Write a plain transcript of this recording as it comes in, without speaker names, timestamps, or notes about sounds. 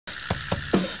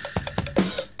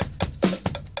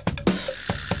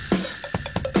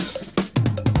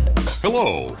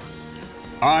Hello,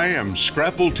 I am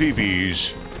Scrapple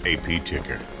TV's AP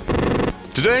Ticker.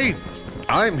 Today,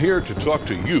 I'm here to talk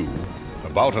to you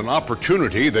about an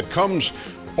opportunity that comes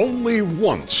only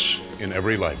once in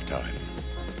every lifetime.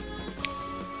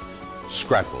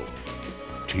 Scrapple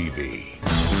TV.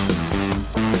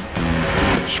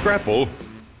 Scrapple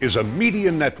is a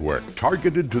media network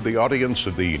targeted to the audience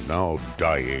of the now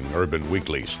dying urban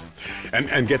weeklies.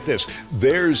 And get this,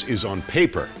 theirs is on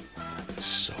paper.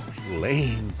 So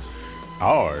lame.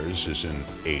 Ours is in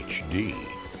HD.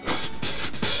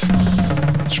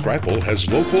 Scrapple has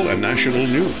local and national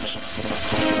news.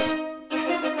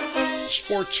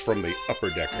 Sports from the upper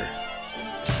decker.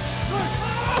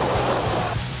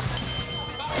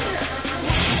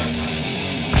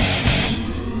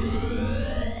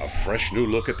 A fresh new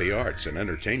look at the arts and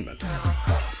entertainment.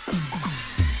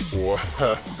 Well,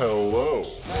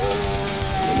 hello.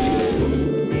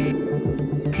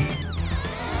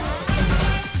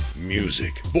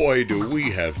 Music. Boy, do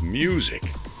we have music.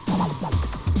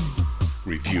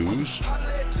 Reviews.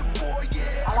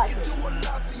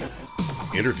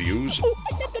 Interviews.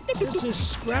 This is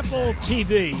Scrapple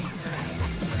TV.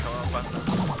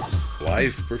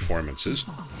 Live performances.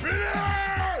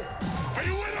 Are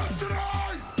you with us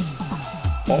tonight?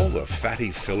 All the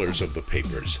fatty fillers of the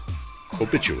papers.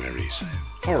 Obituaries.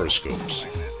 Horoscopes.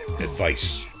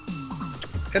 Advice.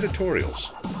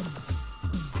 Editorials.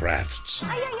 Crafts.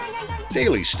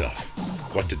 Daily stuff.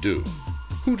 What to do.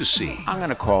 Who to see. I'm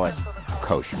gonna call it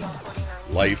kosher.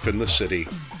 Life in the city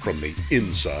from the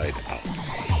inside out.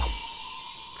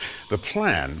 The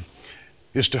plan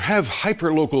is to have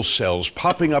hyperlocal cells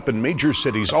popping up in major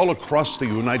cities all across the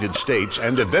United States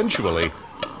and eventually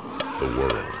the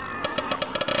world.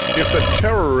 If the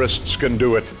terrorists can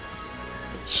do it,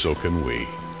 so can we.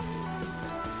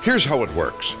 Here's how it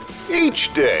works.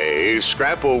 Each day,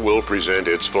 Scrapple will present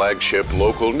its flagship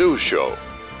local news show,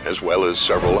 as well as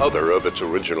several other of its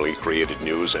originally created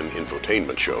news and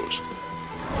infotainment shows,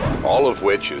 all of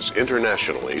which is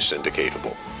internationally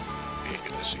syndicatable.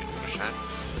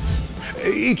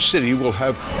 Each city will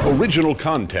have original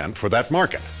content for that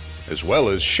market, as well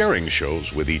as sharing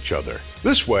shows with each other.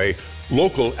 This way,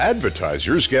 local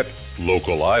advertisers get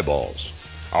local eyeballs.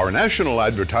 Our national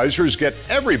advertisers get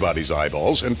everybody's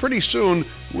eyeballs, and pretty soon,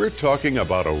 we're talking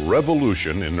about a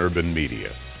revolution in urban media.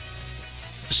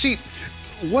 See,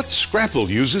 what Scrapple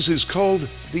uses is called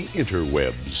the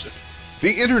interwebs.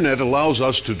 The internet allows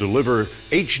us to deliver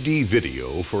HD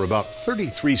video for about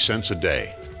 33 cents a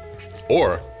day,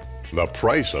 or the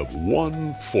price of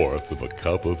 1/4 of a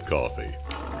cup of coffee.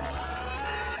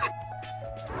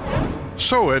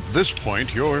 So at this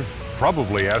point, you're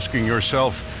probably asking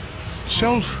yourself,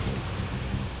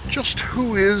 just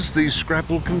who is the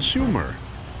Scrapple consumer?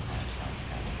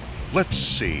 Let's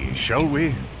see, shall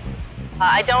we?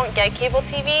 I don't get cable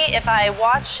TV. If I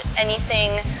watch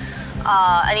anything,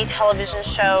 any television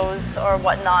shows or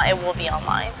whatnot, it will be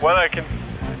online. When I can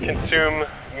consume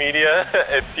media,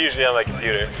 it's usually on my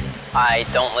computer. I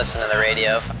don't listen to the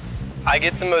radio. I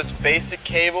get the most basic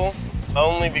cable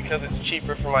only because it's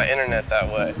cheaper for my internet that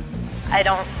way. I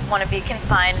don't want to be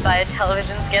confined by a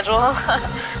television schedule.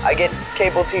 I get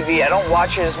cable TV. I don't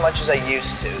watch it as much as I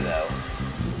used to, though.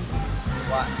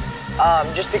 Why?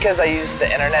 Just because I use the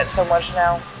internet so much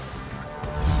now.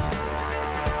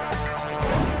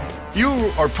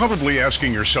 You are probably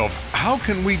asking yourself, how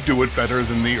can we do it better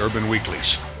than the urban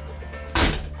weeklies?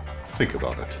 Think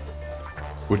about it.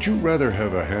 Would you rather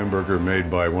have a hamburger made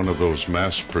by one of those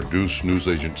mass-produced news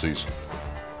agencies?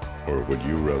 Or would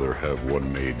you rather have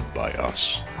one made by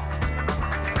us?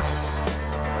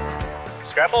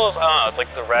 Scrapple is, I don't know, it's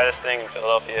like the raddest thing in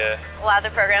Philadelphia. A lot of the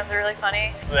programs are really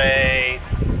funny. They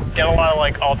get a lot of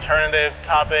like alternative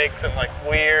topics and like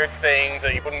weird things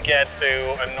that you wouldn't get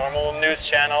through a normal news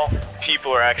channel.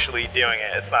 People are actually doing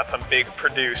it. It's not some big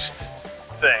produced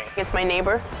thing. It's my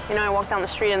neighbor. You know, I walk down the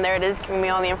street and there it is giving me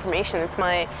all the information. It's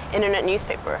my internet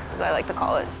newspaper, as I like to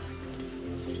call it.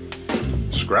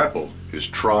 Scrapple is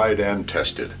tried and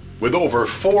tested, with over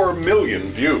 4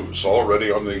 million views already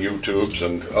on the YouTubes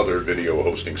and other video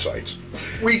hosting sites.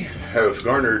 We have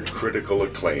garnered critical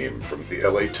acclaim from the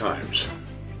LA Times,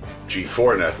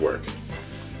 G4 Network,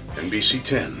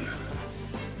 NBC10,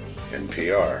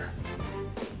 NPR,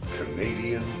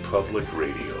 Canadian Public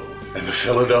Radio, and the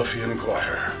Philadelphia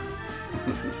Inquirer.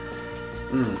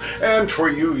 And for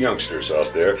you youngsters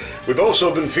out there, we've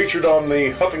also been featured on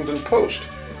the Huffington Post,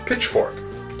 Pitchfork,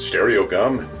 Stereo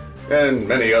Gum, and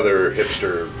many other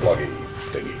hipster bloggy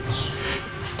thingies.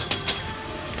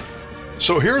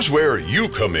 So here's where you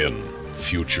come in,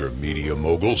 future media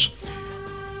moguls.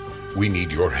 We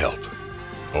need your help.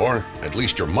 or at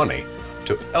least your money,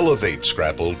 to elevate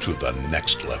Scrapple to the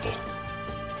next level.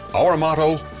 Our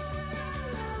motto: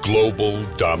 global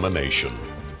domination.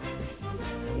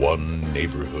 One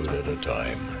neighborhood at a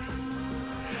time.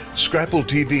 Scrapple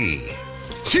TV.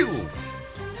 Phew!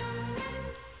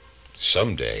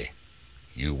 Someday,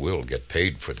 you will get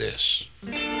paid for this.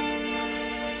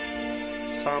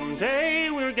 Someday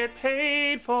we'll get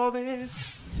paid for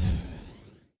this.